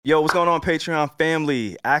Yo, what's going on, Patreon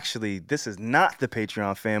family? Actually, this is not the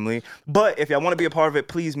Patreon family, but if y'all want to be a part of it,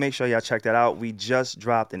 please make sure y'all check that out. We just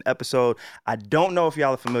dropped an episode. I don't know if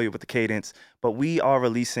y'all are familiar with the cadence, but we are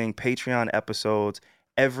releasing Patreon episodes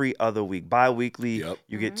every other week, bi-weekly. Yep.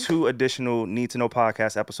 You get 2 additional Need to Know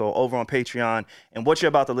podcast episodes over on Patreon, and what you're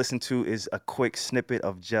about to listen to is a quick snippet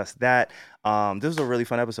of just that. This was a really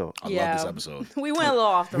fun episode. I love this episode. We went a little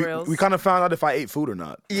off the rails. We kind of found out if I ate food or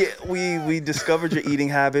not. Yeah, we discovered your eating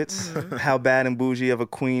habits, how bad and bougie of a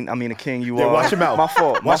king you are. Watch your mouth. My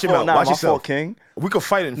fault. Watch your mouth. Nah, Watch my yourself. fault, king. We could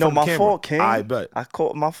fight in No, front my of the camera. fault, king. I bet. I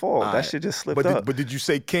called my fault. That Aight. shit just slipped but up. But did you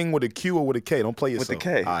say king with a Q or with a K? Don't play yourself. With the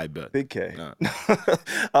K. I bet. Big K.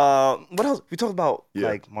 Nah. What else? We talked about Yeah.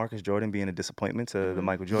 like Marcus Jordan being a disappointment to the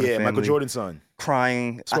Michael Jordan Yeah, family. Michael Jordan's son.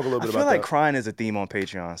 Crying. Spoke a little bit I feel about like that. crying is a theme on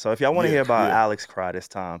Patreon. So if y'all want to Yeah, hear about yeah. Alex cry this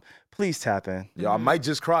time, please tap in. Yeah, I might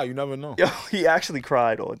just cry. You never know. Yo, he actually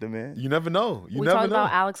cried on the man. You never know. You we never talked know.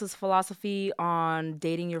 about Alex's philosophy on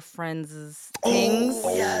dating your friends' things.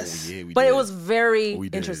 Oh, yeah, we But did. it was very We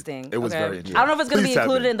did. interesting. It was okay? very interesting. I don't know if it's going to Please be tap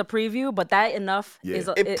included in. in the preview, but that enough Yeah. is.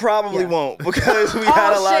 It probably yeah. won't because we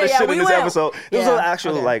had a lot shit, of yeah, shit we in this went- episode. This was yeah, an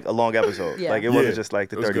actual okay. like a long episode. Yeah. Like it wasn't Yeah. just like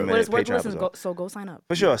the It was 30 good. But minute it's worth Patreon listening, episode. so go sign up.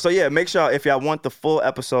 For sure. So yeah, make sure if y'all want the full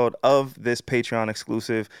episode of this Patreon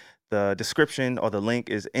exclusive, the description or the link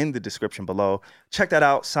is in the description below. Check that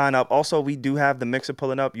out. Sign up. Also, we do have the mixer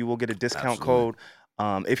pulling up. You will get a discount Absolutely.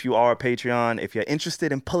 code. If you are a Patreon, if you're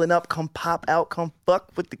interested in pulling up, come pop out, come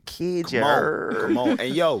fuck with the kids. Come on. Come on.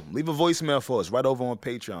 And yo, leave a voicemail for us right over on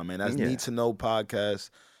Patreon, man. That's Yeah. Need to Know Podcast.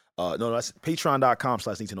 No, that's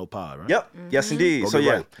patreon.com/Need to Know Pod, right? Yep. Yes, indeed. Go So get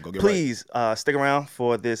yeah, right. Go get please stick around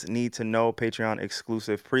for this Need to Know Patreon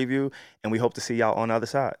exclusive preview, and we hope to see y'all on the other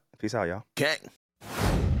side. Peace out, y'all. Gang.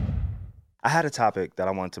 I had a topic that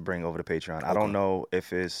I wanted to bring over to Patreon. I don't know if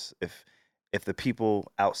the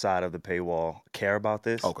people outside of the paywall care about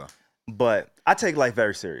this. Okay. But I take life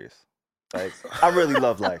very serious. Like I really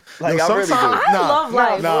love life. Like Yo, I really do. sometimes- I love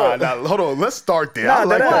life. Nah, hold on. Let's start there. Nah, I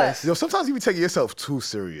like that that. ass. Yo, sometimes you be taking yourself too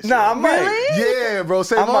serious. Nah, I yo. might. Really? Yeah, bro.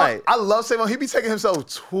 Savon, might. I love Savon. He be taking himself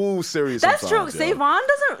too serious. That's true. sometimes, yo. Savon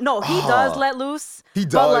doesn't. No, he does let loose. He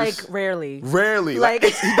But does. like rarely. Rarely. Like- he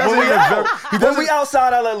doesn't When we even out, he when doesn't. we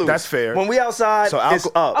outside, I let loose. That's fair. When we outside, so it's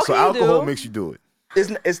up. Okay, so you alcohol do. makes you do it.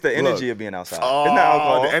 It's the energy of being outside. Oh, it's not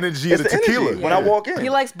alcohol. the energy it's of the tequila. When I walk in, He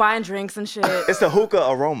likes buying drinks and shit. it's the hookah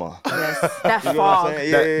aroma. Yes, that You know what I'm fog.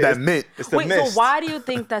 saying? That it's- mint. It's the Wait, mist. so why do you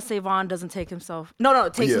think that Savon doesn't take himself? No,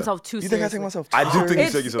 takes Yeah. himself too You seriously. think I take myself? I do think you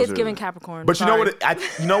It's, take yourself it's giving seriously. Capricorn. But you know Sorry.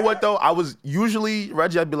 what? You know what though? I was usually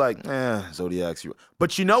Reggie. I'd be like, Zodiac's you.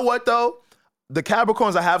 But you know what though? The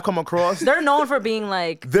Capricorns I have come across, They're known for being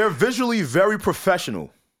like. they're visually very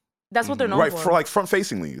professional. That's what they're known Right, for. like front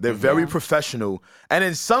facingly. They're very professional. And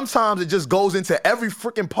then sometimes it just goes into every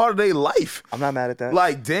freaking part of their life. I'm not mad at that.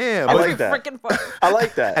 Like, damn. I but- like that. Freaking fun. I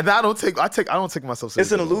like that. And I don't take myself seriously.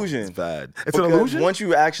 It's an illusion. It's bad. It's an Because illusion? Once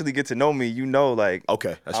you actually get to know me, you know, like,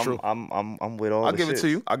 Okay, that's I'm, true. I'm with all I'll the give it to shits.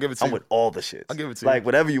 you. I'll give it to I'm you. with all the shits. I'll give it to you. Like,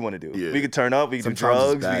 whatever you want to do. Yeah. We could turn up. We could do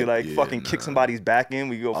Sometimes it's drugs. We could, bad. like, Yeah, fucking kick nah. somebody's back in.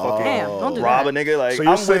 We could go fucking Damn, don't do rob that. a nigga. Like, So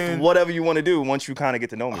you're I'm saying- with whatever you want to do once you kind of get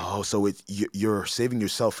to know me. So you're saving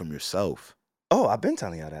yourself from yourself. Oh, I've been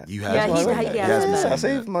telling y'all that. You Yeah, have he's- been saying yeah, that. yeah, He has been yeah. I saying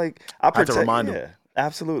save that. like I have to protect. remind him. Yeah,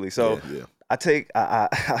 absolutely. So Yeah. I take. I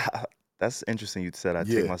that's interesting. You said I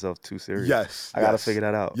Yeah. take myself too serious. Yes. I gotta yes. figure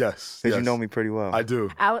that out. Yes. because you yes. know me pretty well. I do.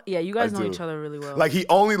 Yeah, you guys I know do. each other really well. Like he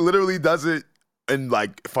only literally does it in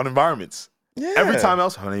like fun environments. Yeah. Every time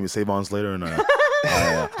else, her name is Savon Slater, and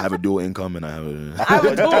I have a dual income, and I have a. I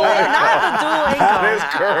would do it. Not That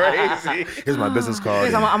the dual income. is crazy. Here's my business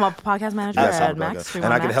card. Yes, I'm a podcast manager Yes, at I'm Max. and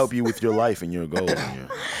I can help you with your life and your goals. And your...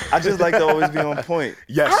 I just like to always be on point.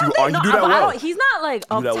 Yes, you are. You do that but well. he's not like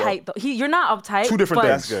do that well. uptight though. You're not uptight. Two different but,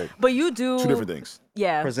 things. That's good. But you do. Two different things.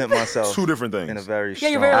 Yeah. Present myself Two different things. in a very Yeah,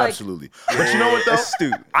 strong. you're very, like- Absolutely. But you know what though?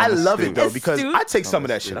 Astute. I I'm love it astute. though because Astute? I take some of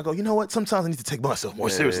that astute. shit. I go, you know what? Sometimes I need to take myself more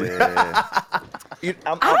seriously. You-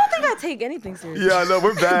 I don't think I take anything seriously. Yeah, I know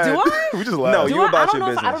we're bad. Do I? We just laugh. No, Do you I? about I don't your know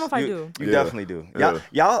if- business. I don't know if I You- do. You Yeah. definitely do. Yeah.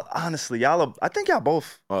 Y'all, honestly, I think y'all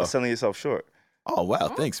both are selling yourself short. Oh wow,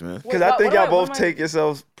 thanks, man. Because Wait, I think what y'all am both I- take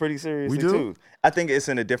yourselves pretty seriously We do? too. I think it's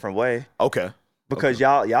in a different way Okay. because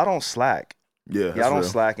y'all don't slack. Yeah. Y'all that's don't real.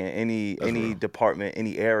 slack in any real. department,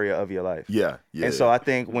 any area of your life. Yeah. Yeah. And so I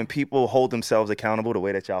think when people hold themselves accountable the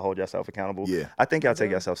way that y'all hold yourself accountable, Yeah. I think y'all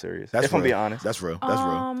take yourself serious. that's if real. I'm being honest. That's real. That's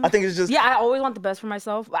real. I think it's just Yeah, I always want the best for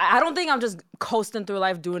myself. I don't think I'm just coasting through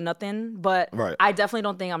life doing nothing, but Right. I definitely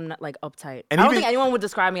don't think I'm not, like uptight. And I don't even- think anyone would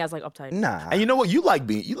describe me as like uptight. nah. And you know what? You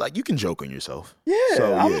can joke on yourself. Yeah,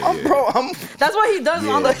 So, I'm yeah. bro. I'm That's what he does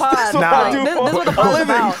on the pod. That's what I Like, do this is what the for a pod's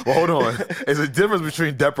living. about. Well, hold on. There's a difference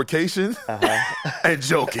between deprecation and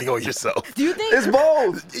joking on yourself. Do you think It's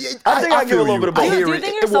both. I think I give a little bit of both. Do hear you it.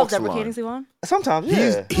 think It you're walks the self-deprecating, line. Siobhan? Sometimes,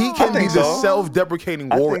 yeah. He can be think the so.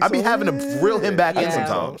 self-deprecating I warrior. think I be so, having yeah. to reel him back in Yeah.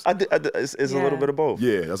 sometimes. It's a little bit of both.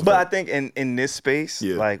 Yeah, that's But fair. I think in this space,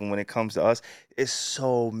 Yeah. like when it comes to us, it's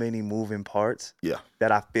so many moving parts Yeah.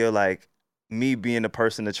 that I feel like me being the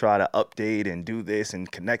person to try to update and do this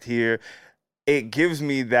and connect here, it gives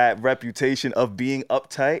me that reputation of being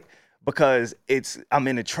uptight because I'm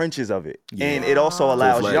in the trenches of it, and it also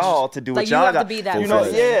allows Full-fledged. y'all to do Like, what you y'all have to got. be that You know,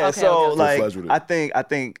 person. yeah. Okay, so okay. like, Full-fledged with it. I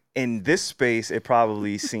think in this space it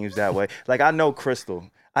probably seems that way. Like I know Crystal.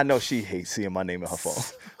 I know she hates seeing my name in her phone.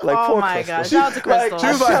 Like, Oh poor my Crystal. God. Shout out to Crystal. She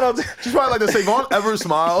was Shout out like, to- she's probably like the Savon ever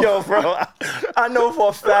smile. Yo, bro, I know for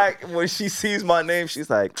a fact when she sees my name, she's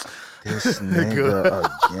like, this nigga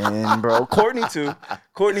again, bro. Courtney too.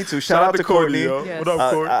 Shout out to Courtney. yo. Yes. What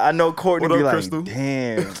up, Courtney? I know Courtney What be up, like, Crystal?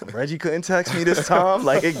 damn, Reggie couldn't text me this time.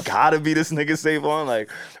 Like, it gotta be this nigga Savon. Like,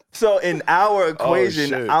 so in our equation,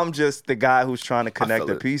 shit. I'm just the guy who's trying to connect feel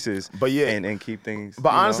the it. pieces, But yeah. and keep things. But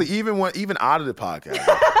you know. honestly, even out of the podcast, like,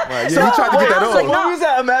 yeah, he tried to Wait, get that I was like, on. what was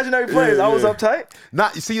that imaginary place? Yeah, I was yeah. uptight.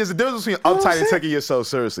 Not see, there's a difference between what I'm uptight and saying? taking yourself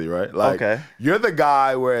seriously, right? Like, Okay. you're the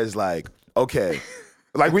guy where it's like, okay,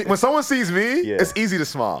 like when someone sees me, Yeah. it's easy to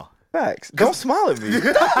smile. Facts. Don't smile at me.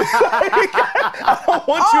 I don't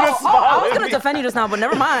want you to smile I was at gonna me. defend you just now, but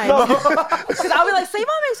never mind. Because I'll be like, Savon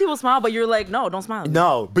makes people smile, but you're like, no, don't smile.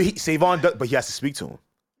 No, but Savon does, but he has to speak to him.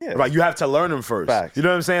 Yeah. Right, you have to learn him first. Facts. You know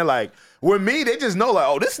what I'm saying? Like with me, they just know like,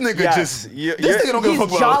 oh, this nigga Yes. just You're- this nigga don't give a he's fuck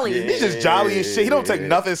about. jolly. He's just jolly and shit. He don't take yeah.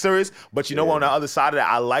 nothing serious. But you know, on the other side of that,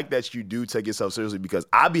 I like that you do take yourself seriously because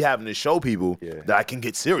I be having to show people Yeah. that I can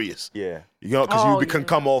get serious. Yeah. You know, because Oh, you can yeah.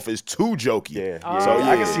 come off as too jokey. Yeah. So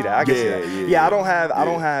I can see that. I can see Yeah, that. yeah, I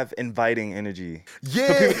don't have inviting energy. Yeah.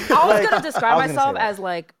 I was Like, gonna describe I was gonna myself say that. as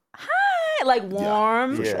like, hi, like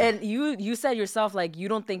warm. for sure. And you said yourself like you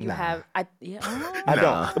don't think you have. I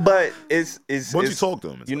don't. But it's Once you it's- talk to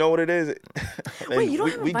him, it's you know what it is? Wait, you don't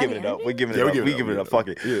have we giving inviting it up. energy? We giving it Yeah, we up. give We it up, giving it we up. Fuck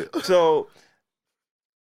it. give it up. So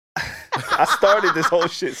I started this whole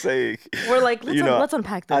shit saying, We're like, let's, you know, let's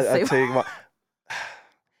unpack this. I Savon. take my.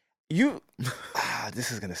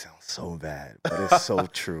 This is gonna sound so bad, but it's so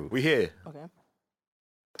true. we here. Okay.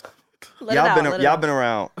 Let it out, let it y'all out. been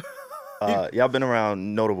around. Y'all been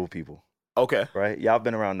around notable people, Okay. right? Y'all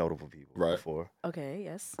been around notable people Right. before. Okay.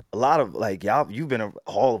 Yes. A lot of like you've been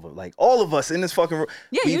all of them, like all of us in this fucking room.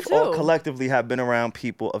 Yeah, you we've all too. collectively have been around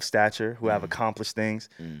people of stature who have accomplished things,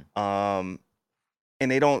 and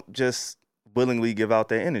they don't just willingly give out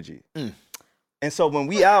their energy. And so when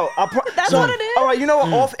we out, That's what it is. All right, you know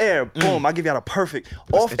what? Off air, boom, I give y'all a perfect.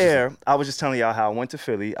 Off air, I was just telling y'all how I went to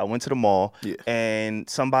Philly. I went to the mall, Yeah. and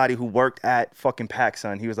somebody who worked at fucking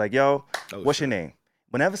PacSun, he was like, "Yo, what's your name?"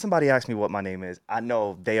 Whenever somebody asks me what my name is, I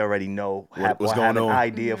know they already know What's or going have an on.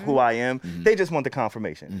 idea of who I am. They just want the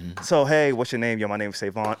confirmation. So, hey, what's your name? Yo, my name is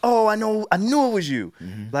Savon. Oh, I knew it was you.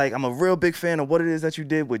 Like, I'm a real big fan of what it is that you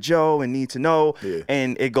did with Joe and Need to Know. Yeah.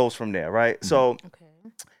 And it goes from there, right? So, Okay.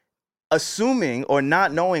 assuming or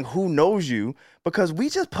not knowing who knows you, because we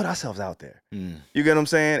just put ourselves out there. You get what I'm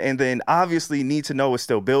saying? And then obviously Need to Know is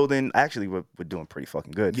still building. Actually, we're doing pretty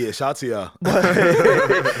fucking good. Yeah, shout out to y'all.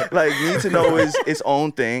 Like Need to Know is its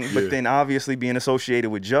own thing, but Yeah. then obviously being associated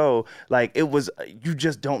with Joe, like it was, you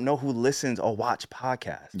just don't know who listens or watch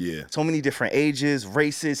podcasts. Yeah. So many different ages,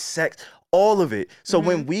 races, sex, all of it. So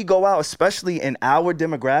when we go out, especially in our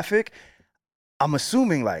demographic, I'm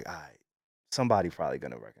assuming like, all right, somebody probably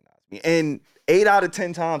gonna recognize me. And 8 out of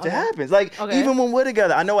 10 times it happens. Like Okay. even when we're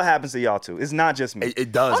together, I know it happens to y'all too. It's not just me.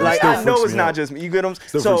 It does. Oh, It Like still I know freaks it's me not out. just me. You get them.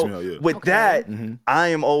 Still So freaks me out, yeah. with Okay. that, I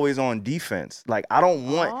am always on defense. Like I don't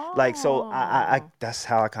want like so I that's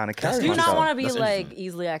how I kind of carry Do you myself. not want to be That's like interesting.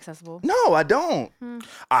 easily accessible? No, I don't. All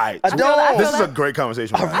right. I so don't. I feel This is a that. great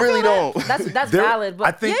conversation. I Ryan. really don't. That's There- valid. But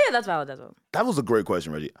I think- yeah, that's valid. That's valid. That was a great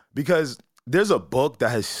question, Reggie. Because there's a book that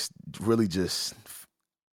has really just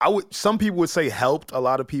some people would say helped a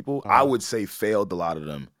lot of people. I would say failed a lot of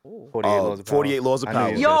them. 48 Laws of I knew Power.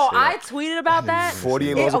 you was Yo, gonna say I that. tweeted about that.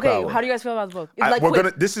 48 Laws of Okay, Power. how do you guys feel about the book? We're quick.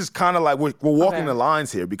 gonna. This is kind of like we're walking Okay. the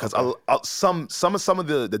lines here because some of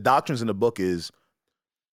the doctrines in the book is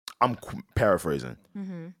I'm paraphrasing.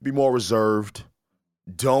 Be more reserved.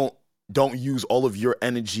 Don't use all of your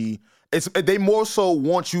energy. They more so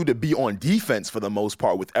want you to be on defense for the most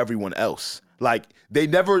part with everyone else. Like they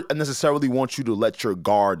never necessarily want you to let your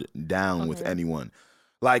guard down with anyone.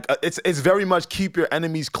 Like it's very much keep your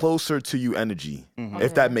enemies closer to you energy,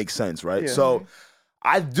 if that makes sense, right? So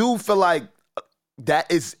I do feel like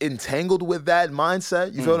that is entangled with that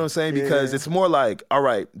mindset. You feel what I'm saying? Because it's more like, all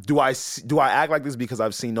right, do I act like this because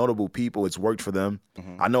I've seen notable people? It's worked for them.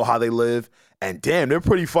 I know how they live, And damn, they're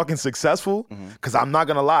pretty fucking successful. Because I'm not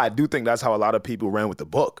going to lie, I do think that's how a lot of people ran with the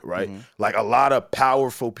book, right? Like a lot of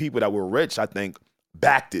powerful people that were rich, I think,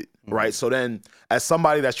 backed it, right? So then as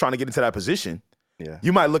somebody that's trying to get into that position,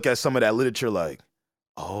 you might look at some of that literature like,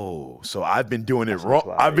 oh, so I've been doing it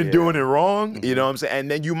wrong. I've been doing it wrong. You know what I'm saying?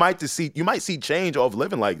 And then you might see change off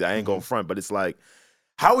living like that. I ain't going front, but it's like,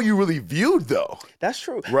 how are you really viewed though? That's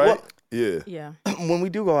true. Right? Well, Yeah. when we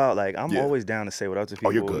do go out, like I'm always down to say what up to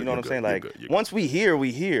people. you're good, You know what I'm saying? you're Like good, you're good. once we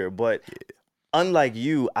hear. But unlike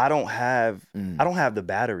you, I don't have the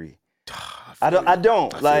battery. I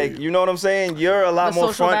don't. Like, you know what I'm saying? You're a lot The more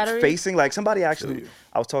social front battery? facing. Like somebody actually, you.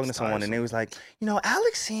 I was talking to someone and they was like,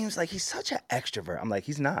 Alex seems like he's such an extrovert. I'm like,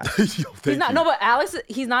 he's not. He's not. No, but Alex,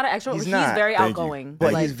 he's not an extrovert. He's He's not. very Thank you. outgoing.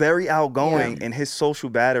 But Like, he's very outgoing, and his social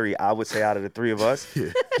battery, I would say, out of the three of us,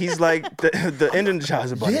 he's like the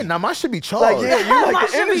Energizer Bunny. Yeah, now my shit be charged. Like, yeah, you My like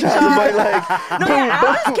the shit be Energizer Bunny. Like, no, yeah,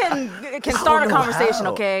 Alex can start a know conversation,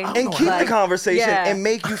 how. okay? and keep the Like, conversation yeah. and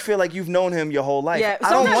make you feel like you've known him your whole life. Yeah, I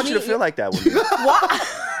don't sometimes want you to me- feel like that with me.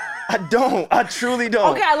 What? I don't. I truly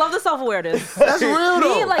don't. Okay, I love the self-awareness. That's real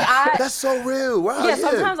though. Me, like, That's so real. Wow, Yeah,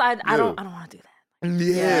 sometimes I don't want to do that.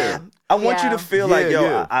 Yeah. I want you Yeah. to feel like, Yeah, yo,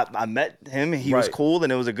 yeah. I met him and he was Right. cool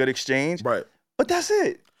and it was a good exchange. Right. But that's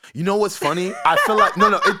it. You know what's funny? I feel like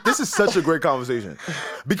this is such a great conversation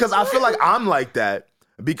because I feel like I'm like that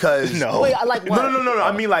because No. Wait, like what? No.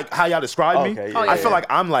 I mean like how y'all describe me. Okay, Oh, I yeah, feel yeah. like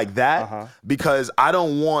I'm like that because I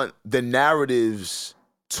don't want the narratives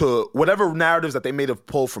to whatever narratives that they may have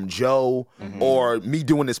pulled from Joe or me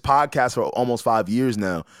doing this podcast for almost 5 years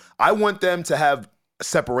now. I want them to have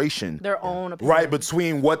separation, Their own opinion. right,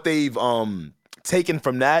 between what they've taken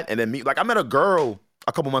from that and then me. Like I met a girl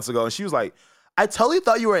a couple months ago and she was like, I totally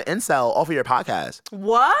thought you were an incel off of your podcast.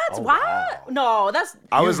 What? Oh, What? wow. No, that's.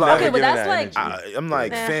 I was You've like, Okay, but given that's that like. energy. I'm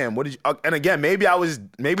like, Nah. fam, what did you? And again, maybe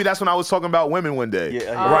that's when I was talking about women one day,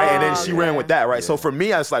 Yeah, right? yeah. And then she ran yeah. with that, right? So for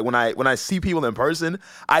me, it's like when I see people in person,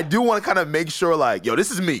 I do want to kind of make sure, like, yo,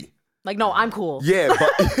 this is me. Like, no, I'm cool. Yeah, but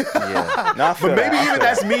Yeah. No, I feel but that. maybe I even feel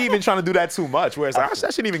that's that. me even trying to do that too much. Where it's like, I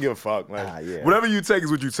shouldn't even give a fuck. Like, yeah. whatever you take is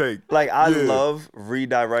what you take. Like, I Yeah. love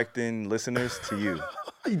redirecting listeners to you.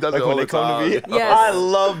 He does Like it all when the they come to me, time. Yes. I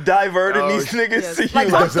love diverting Oh, these niggas Yes. to you. Like,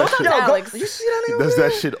 don't talk to Yo, Alex. you see that He nigga does over that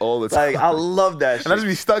there? shit all the time. Like, I love that shit. And I just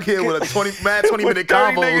be stuck here with a 20-minute 30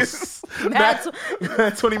 combos. Mad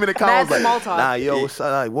 20-minute mad combos. Like, small talk. nah, yo, what's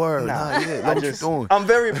up? Like, word. Nah, yeah, I what just, you doing? I'm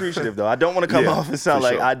very appreciative though. I don't want to come Yeah, off and sound for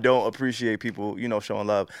like sure. I don't appreciate people, showing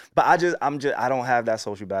love. But I don't have that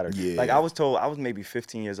social battery. Yeah. Like I was told, I was maybe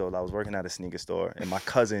 15 years old. I was working at a sneaker store, and my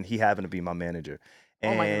cousin, he happened to be my manager,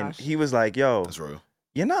 Oh my and gosh. he was like, "Yo, That's real.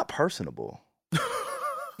 you're not personable."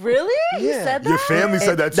 Really? You Yeah. said that? Your family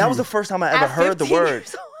said that to That you. was the first time I ever At heard the 15 word.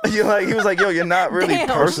 years old? He was like, "Yo, you're not really Damn.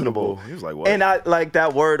 personable." He was like, what? And I like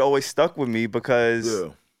that word always stuck with me because yeah.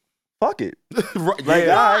 fuck it. Right, Like,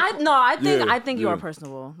 yeah. I think you yeah. are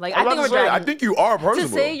personable. Like, I'm I think about we're to say, dragging. I think you are to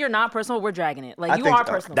personable. say you're not personal, we're dragging it. Like, I you think- are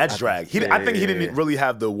personable. That's drag. Yeah, I think he yeah, didn't yeah. really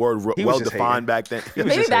have the word He was well just defined hating. back then. He was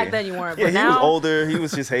Maybe just back hating. then you weren't, Yeah, but he was now older. He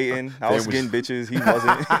was just hating. I was was- getting bitches. He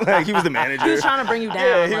wasn't. Like he was the manager. he was trying to bring you down.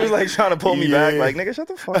 Yeah, he was like trying to pull me back. Yeah. Like nigga, shut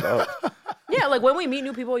the fuck up. yeah, like when we meet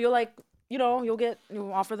new people, you're like,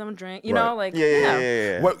 you'll offer them a drink. You Right. know, like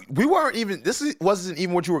Yeah. What, we weren't even. Wasn't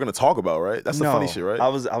even what you were going to talk about, right? That's the funny shit, right? I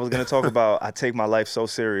was gonna talk about I take my life so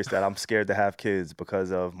serious that I'm scared to have kids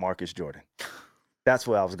because of Marcus Jordan. That's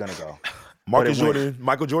where I was gonna go. Marcus but it went- Jordan,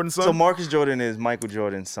 Michael Jordan's son. So Marcus Jordan is Michael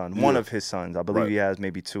Jordan's son, one Yeah. of his sons. I believe Right. he has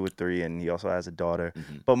maybe 2 or 3, and he also has a daughter.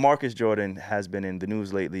 But Marcus Jordan has been in the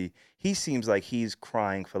news lately. He seems like he's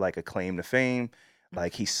crying for like a claim to fame.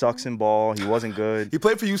 Like he sucks in ball. He wasn't good. He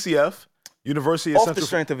played for UCF, University of Off Central. the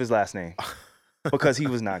strength of his last name. Because he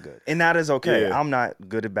was not good. And that is okay. Yeah. I'm not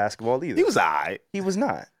good at basketball either. He was alright. He was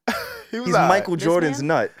not. He was He's alright. Michael This Jordan's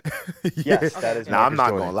man? nut. Yes, that is Nah, I'm Marcus not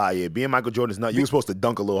Jordan. gonna lie. Yeah, being Michael Jordan's not. You were supposed to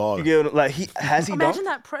dunk a little harder. You get, like has he Imagine dunked?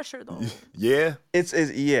 that pressure though. Yeah. It's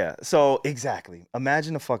yeah. So exactly.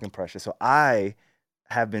 Imagine the fucking pressure. So I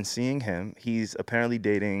have been seeing him. He's apparently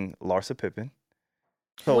dating Larsa Pippen.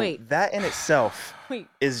 So Wait. that in itself Wait,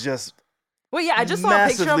 is just wait, I just saw a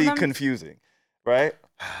picture of massively them. confusing, right?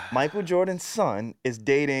 Michael Jordan's son is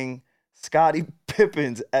dating Scottie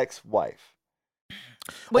Pippen's ex-wife.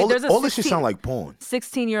 Wait, all there's a all this shit 16 sound like porn.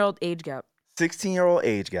 16-year-old age gap. 16-year-old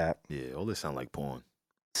age gap. Yeah, all this sound like porn.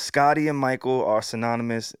 Scottie and Michael are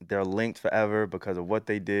synonymous. They're linked forever because of what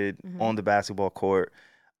they did on the basketball court.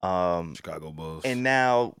 Chicago Bulls. And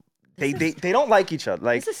now they This is- they don't like each other.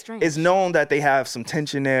 Like This is strange. it's known that they have some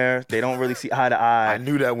tension there. They don't really see eye to I eye.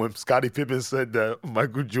 knew that when Scottie Pippen said that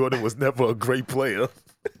Michael Jordan was never a great player.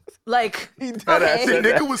 Like, The okay.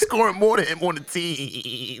 nigga was scoring more than him on the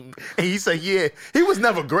team. And he said, yeah, he was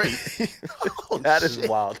never great. Oh, That is shit.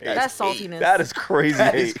 wild. That's saltiness. That is crazy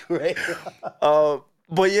That is hate. great.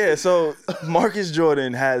 But yeah, so Marcus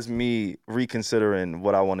Jordan has me reconsidering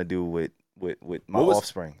what I want to do with my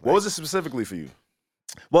offspring. What was it specifically for you?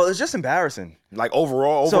 Well, it's just embarrassing. Like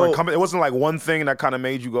overall, So- it wasn't like one thing that kind of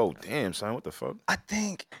made you go, damn, son, what the fuck? I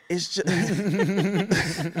think it's just. I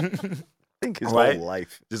think his Right. whole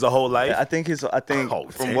life. Just a whole life? I think Oh,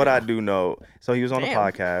 from damn. what I do know. So he was on the Damn.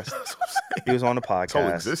 podcast. He was on the podcast. whole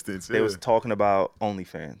existence, They yeah. was talking about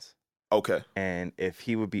OnlyFans. Okay. And if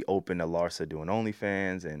he would be open to Larsa doing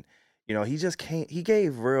OnlyFans, and he just can't. He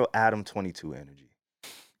gave real Adam 22 energy,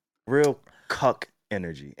 real cuck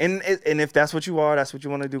energy, and if that's what you are, that's what you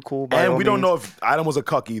want to do. Cool. By And all we don't means. know if Adam was a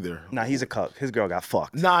cuck either. Nah, he's a cuck. His girl got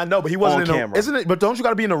fucked, Nah, I know, but he wasn't On in camera. the isn't it? But don't you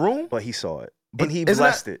gotta be in the room? but he saw it, But and he isn't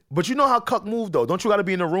blessed that- it. But you know how cuck move though. Don't you gotta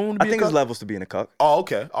be in the room to I be think a there's cuck? levels to being a cuck. Oh,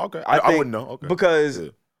 okay. Okay. I think- wouldn't know. Okay. Because Yeah.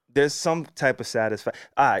 there's some type of satisfaction.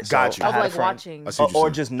 All right, so Got you. I Of had a like friend- watching. I see what you're or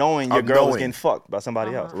saying. just knowing your Of girl was knowing. getting fucked by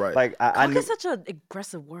somebody else. Right. Like I Cock knew is such an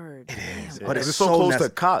aggressive word. It is, Damn. but It's it's so so close nece- to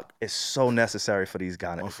cock. it's so necessary for these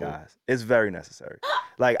guys. fault. It's very necessary.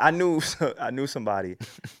 Like I knew somebody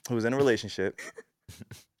who was in a relationship.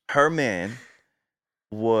 Her man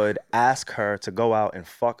would ask her to go out and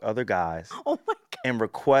fuck other guys Oh my god. and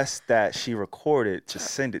request that she record it to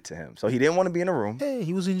send it to him. So he didn't want to be in a room, Hey,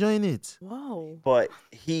 he was enjoying it. Whoa. but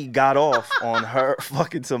he got off on her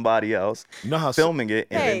fucking somebody else, You know how filming it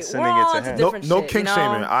and Hey, then sending we're it all to into him. different no shit, kink you know?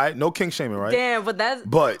 shaming, all right? No kink shaming, right? Damn, but that's.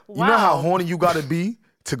 But you know how Wow. horny you gotta be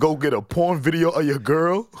to go get a porn video of your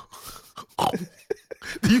girl?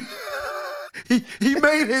 he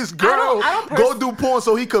made his girl I don't go do porn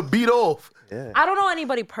so he could beat off. Yeah. I don't know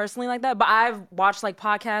anybody personally like that, but I've watched like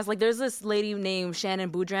podcasts. Like there's this lady named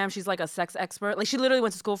Shannon Boudram. She's like a sex expert. Like she literally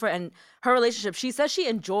went to school for it, and her relationship, she says she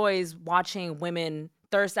enjoys watching women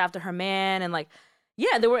thirst after her man, and like,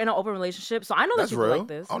 yeah, they were in an open relationship. So I know That's that people real. like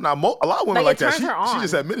this. Oh, now a lot of women Like, like it that. turns her She on.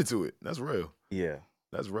 just admitted to it. That's real. Yeah.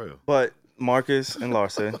 That's real. But Marcus and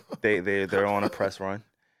Larsa, they're on a press run.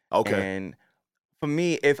 Okay. And for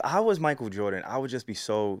me, if I was Michael Jordan, I would just be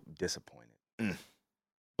so disappointed.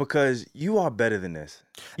 Because you are better than this.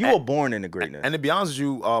 You were born into greatness. And to be honest with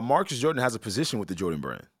you, Marcus Jordan has a position with the Jordan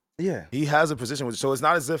brand. yeah. He has a position with, so it's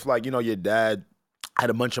not as if like, your dad had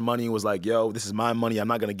a bunch of money and was like, yo, this is my money. I'm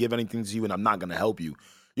not going to give anything to you and I'm not going to help you.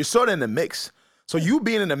 You're sort of in the mix. So you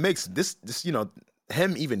being in the mix, this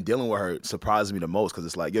him even dealing with her surprised me the most because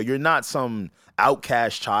it's like, yo, you're not some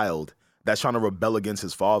outcast child that's trying to rebel against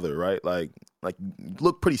his father, right? Like you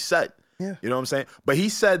look pretty set. Yeah. You know what I'm saying? But he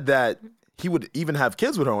said that he would even have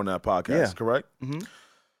kids with her on that podcast, Yeah. correct? Mhm.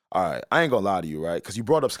 All right. I ain't going to lie to you, right? Because you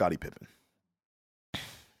brought up Scottie Pippen.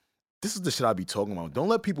 This is the shit I be talking about. Don't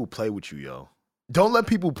let people play with you, yo. Don't let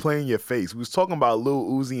people play in your face. We was talking about Lil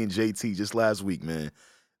Uzi and JT just last week, man.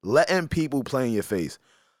 Letting people play in your face.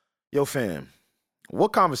 Yo, fam,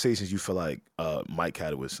 what conversations you feel like Mike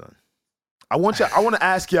had with his son? I want to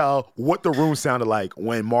ask y'all what the room sounded like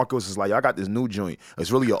when Marcus is like, I got this new joint.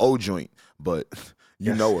 It's really an old joint, but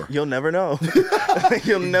you know her. You'll never know.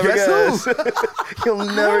 You'll never Guess guess. You'll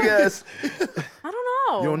never guess. I don't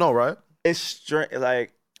know. You don't know, right? It's strange.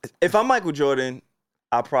 Like, if I'm Michael Jordan,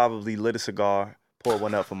 I probably lit a cigar, poured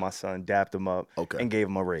one up for my son, dapped him up, Okay. and gave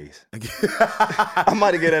him a raise. I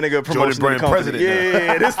might have given that nigga a promotion to the Brand company. president now.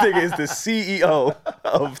 Yeah, this nigga is the CEO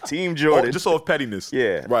of Team Jordan. Oh, just off pettiness.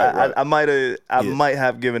 Yeah, Right. I Yeah. might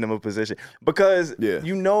have given him a position because Yeah.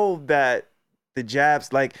 you know that the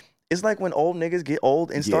jabs, like, it's like when old niggas get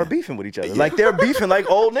old and start Yeah. beefing with each other. Like they're beefing like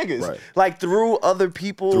old niggas, Right. like through other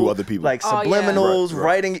people, like Oh, yeah. subliminals, Right.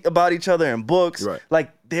 writing about each other in books. Right.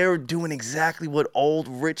 Like they're doing exactly what old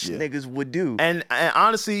rich niggas would do. And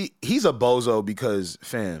honestly, he's a bozo because,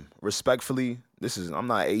 fam, respectfully, I'm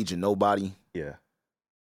not aging nobody. Yeah,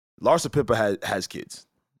 Larsa Pippa has kids,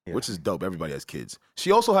 Yeah. which is dope. Everybody has kids.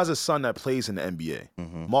 She also has a son that plays in the NBA.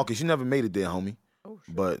 Mhm. Marcus, you never made it there, homie. Oh,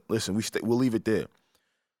 shit. But listen, we'll leave it there.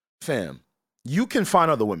 Fam, you can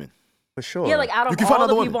find other women. for sure. Yeah, like out You of can find all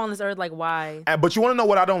the other people women. on this earth, like why? But you want to know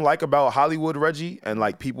what I don't like about Hollywood, Reggie, and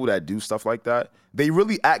like people that do stuff like that? They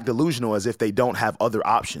really act delusional as if they don't have other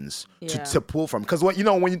options Yeah. to pull from. Because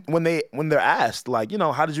when they're asked, like,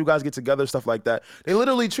 how did you guys get together, stuff like that, they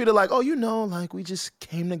literally treat it like, oh, like we just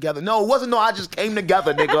came together. No, it wasn't. No, I just came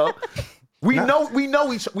together, nigga. We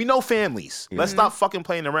know families. Let's stop fucking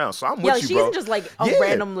playing around. So I'm Yeah, with like, you, she bro. isn't just like a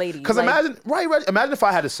random lady. Because like, imagine, right? Imagine if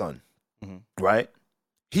I had a son, right?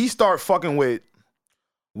 He start fucking with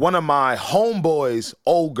one of my homeboys'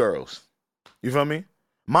 old girls. You feel me?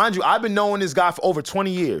 Mind you, I've been knowing this guy for over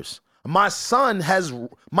 20 years. My son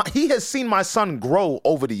he has seen my son grow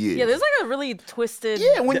over the years. Yeah, there's like a really twisted.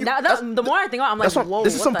 Yeah, when you- the more I think about it, I'm like, whoa,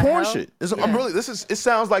 this is what some the porn hell? shit. It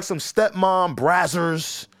sounds like some stepmom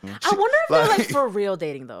brazzers. I wonder if they're like for real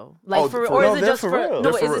dating though, like Oh, for for or real? is it They're just for for real. no?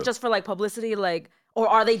 They're for Is real. it just for like publicity, like, or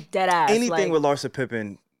are they dead ass? Anything like, with Larsa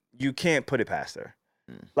Pippen, you can't put it past her.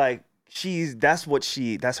 Like that's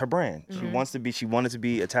her brand. She wanted to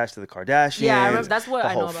be attached to the Kardashians. Yeah, I remember- that's what the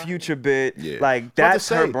I know whole about her. Future bit. Yeah. Like What to that's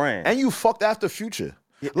her say. brand. And you fucked after Future.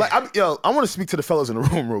 Like, I want to speak to the fellas in the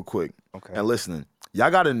room real quick. Okay. And listening,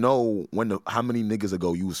 y'all got to know how many niggas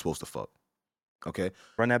ago you was supposed to fuck. Okay.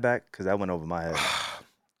 Run that back because that went over my head.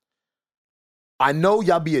 I know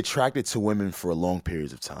y'all be attracted to women for long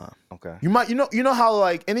periods of time. Okay. You might, you know how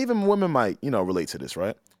like, and even women might, relate to this,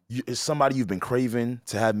 right? It's somebody you've been craving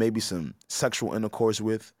to have maybe some sexual intercourse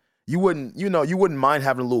with. You wouldn't mind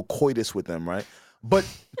having a little coitus with them, right? But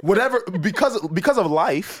whatever, because of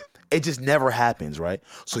life, it just never happens, right?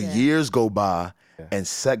 So years go by and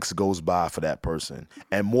sex goes by for that person,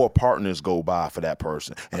 and more partners go by for that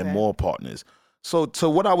person, and more partners. So to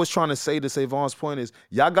what I was trying to say to Savon's point is,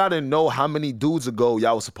 y'all gotta know how many dudes ago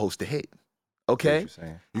y'all was supposed to hit. Okay?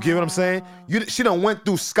 You get what I'm saying? She done went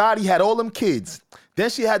through Scotty, had all them kids. Then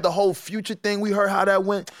she had the whole Future thing. We heard how that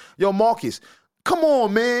went. Yo, Marcus, come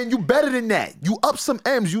on, man. You better than that. You up some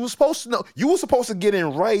M's. You were supposed to know. You were supposed to get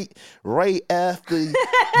in right after you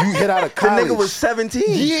hit out of The college. nigga was 17.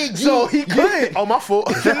 Yeah, so he couldn't. Oh, my fault.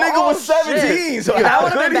 The nigga was 17. So That how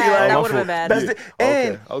would've been could he? bad. Like, That would've been bad. That's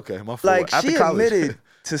and okay, my fault. like After she college. admitted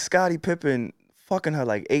to Scottie Pippen fucking her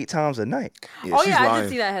like 8 times a night. Yeah, Oh, she's yeah, I did lying.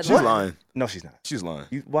 see that headline. She's lying. No, she's not. She's lying.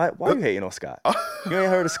 Why you hating on Scott? You ain't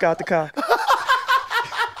heard of Scott the Cock?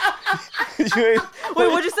 you ain't, Wait,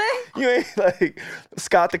 what'd you say? you ain't like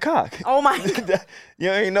Scott the Cock. Oh my god. You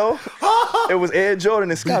ain't know? It was Ed Jordan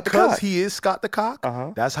and Scott the Because Cock. he is Scott the Cock,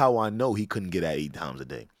 that's how I know he couldn't get at 8 times a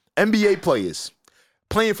day. NBA players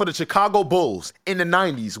playing for the Chicago Bulls in the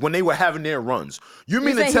 90s when they were having their runs. You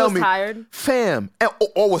mean to saying tell he was me, tired? fam,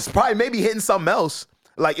 or was probably maybe hitting something else?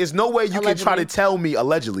 Like, there's no way you can try to Allegedly. tell me,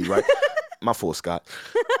 allegedly, right? My fault, Scott.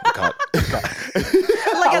 The Cock.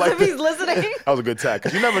 Like as if he's listening. That was a good tag,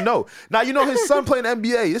 because you never know. Now, his son playing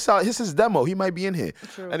NBA. This is his demo. He might be in here.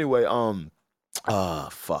 True. Anyway,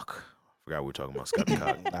 fuck. Forgot we were talking about Scott the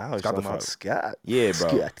Cock. I was Scott talking the about Cock. Scott. Yeah, bro.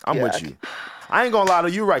 Scott I'm with Cock. you. I ain't gonna lie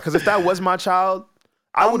to you, right? Because if that was my child,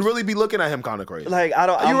 I would really be looking at him kind of crazy. Like I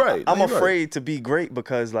don't. I'm, You're right. I'm You're right. afraid to be great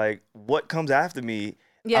because like what comes after me.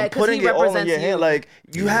 Yeah, I'm 'cause putting he it all in represents your you. hand. Like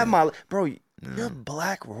you have my bro. You're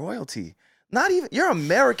black royalty. Not even you're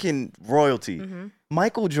American royalty.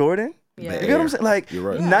 Michael Jordan. Yeah. You get what I'm saying? Like You're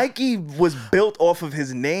right. Nike was built off of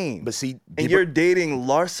his name. But see, and you're dating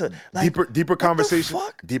Larsa. Like, deeper conversation.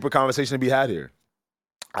 fuck? Deeper conversation to be had here.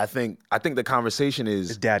 I think the conversation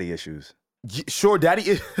it's is daddy issues. sure daddy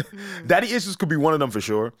issues could be one of them for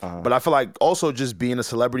sure. But I feel like also just being a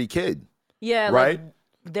celebrity kid. Yeah, Right? like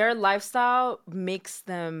their lifestyle makes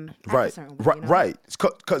them act a Right. certain way, Right. you know? Right.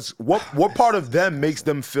 Because what part of them makes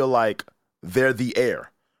them feel like they're the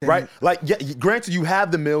heir? Right? Like, yeah, granted, you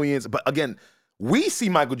have the millions, but again, we see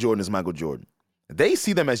Michael Jordan as Michael Jordan. They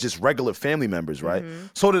see them as just regular family members, right?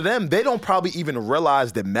 So to them, they don't probably even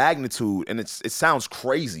realize the magnitude, and it sounds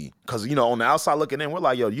crazy because on the outside looking in, we're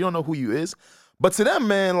like, yo, you don't know who you is. But to them,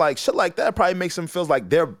 man, like shit like that probably makes them feel like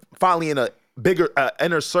they're finally in a bigger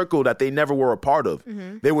inner circle that they never were a part of.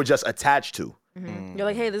 They were just attached to. You're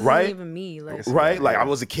like, hey, this Right? isn't even me. Like, Right? Like I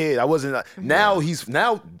was a kid. I wasn't. Now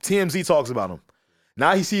TMZ talks about him.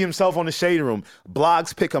 Now he see himself on the Shade Room.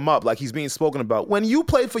 Blogs pick him up like he's being spoken about. When you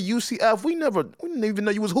played for UCF, we didn't even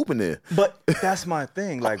know you was hooping there. But that's my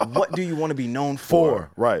thing. Like, what do you want to be known for?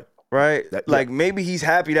 Right. Right? That- Like maybe he's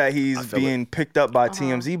happy that he's feel being picked up by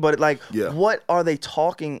TMZ, but like Yeah. what are they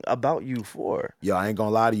talking about you for? Yo, I ain't gonna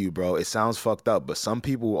lie to you, bro. It sounds fucked up, but some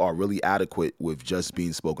people are really adequate with just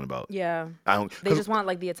being spoken about. yeah. I don't. They just want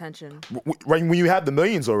like the attention. Right when you have the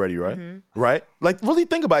millions already, right? Right? Like really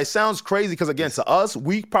think about it. It sounds crazy because again, to us,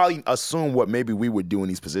 we probably assume what maybe we would do in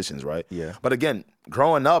these positions, right? Yeah. But again,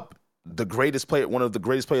 growing up, one of the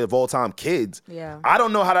greatest players of all time, kids. Yeah. I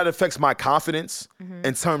don't know how that affects my confidence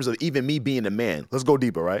in terms of even me being a man. Let's go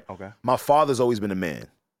deeper, right? Okay. My father's always been a man.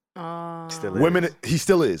 Still is. Women, he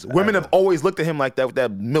still is. Women have always looked at him like that with that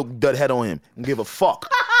milk dud head on him and give a fuck.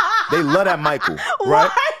 They love that Michael, right?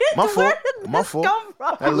 My fault. Where did My this fault. come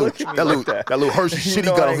from? That little Hershey shit he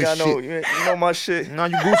know got I on ain't his got shit. You know my shit. Nah,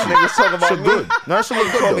 you Gucci. Niggas talking about shit me. good. Nah, that shit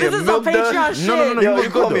look good. This though. is milk on dud? Patreon shit. No, Yo, you you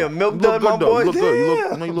look call good. me a though. milk You dud, look my good, though. boy? You look good.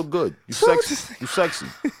 Yeah. You look good. You sexy. You sexy.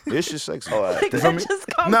 This shit sexy. Like, You feel that me? just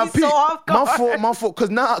caught Now, me Pete, so off guard. my fault. Cause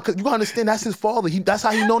you gotta understand that's his father. That's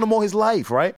how he known him all his life, right?